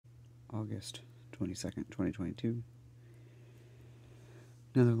August 22nd, 2022.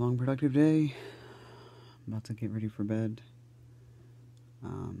 Another long, productive day. I'm about to get ready for bed.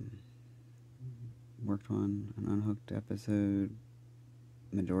 Worked on an Unhooked episode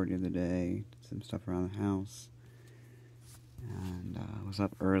majority of the day, did some stuff around the house, and was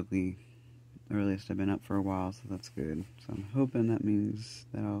up early. Earliest I've been up for a while, so that's good. So I'm hoping that means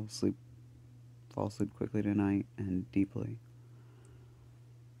that I'll fall asleep quickly tonight and deeply.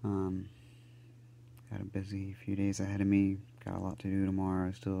 Got a busy few days ahead of me. Got a lot to do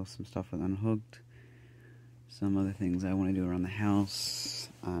tomorrow. Still some stuff with Unhooked. Some other things I want to do around the house.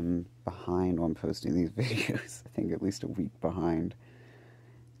 I'm behind on posting these videos. I think at least a week behind.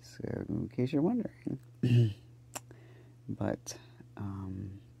 So, in case you're wondering. But,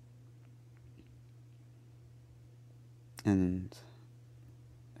 and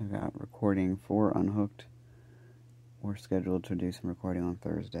I got recording for Unhooked. We're scheduled to do some recording on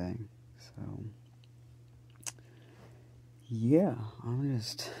Thursday. So, yeah, I'm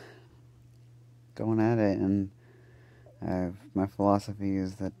just going at it, and my philosophy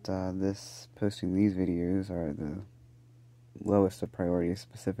is that posting these videos are the lowest of priorities,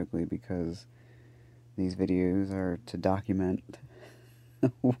 specifically because these videos are to document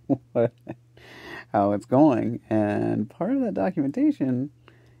how it's going, and part of that documentation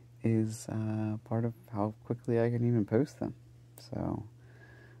is part of how quickly I can even post them. So,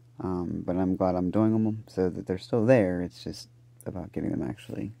 but I'm glad I'm doing them so that they're still there. It's just about getting them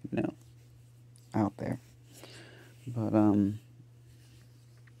actually, out there. But,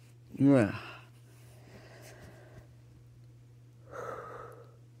 yeah.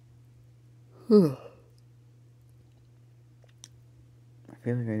 I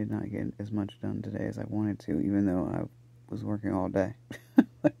feel like I did not get as much done today as I wanted to, even though I was working all day.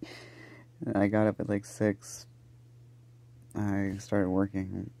 I got up at like 6. I started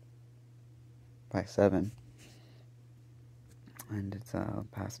working by 7. And it's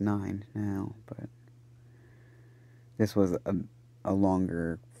past 9 now, but this was a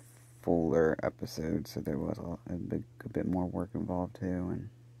longer, fuller episode, so there was a bit more work involved too, and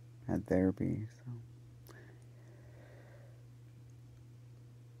had therapy, so.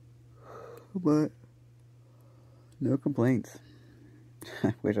 But no complaints.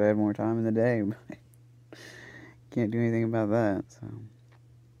 I wish I had more time in the day, but can't do anything about that, so.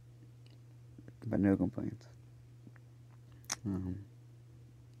 But no complaints.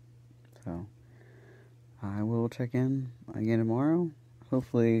 So I will check in again tomorrow.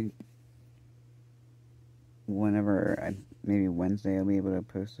 Hopefully, maybe Wednesday, I'll be able to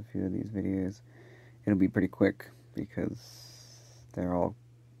post a few of these videos. It'll be pretty quick because they're all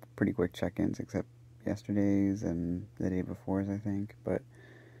pretty quick check-ins, except yesterday's and the day before's, I think. But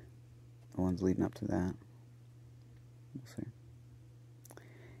the ones leading up to that, we'll see.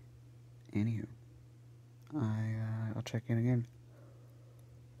 Anywho, I'll check in again.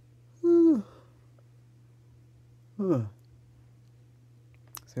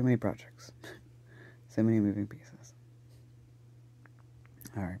 So many projects. So many moving pieces.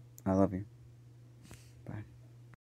 Alright, I love you.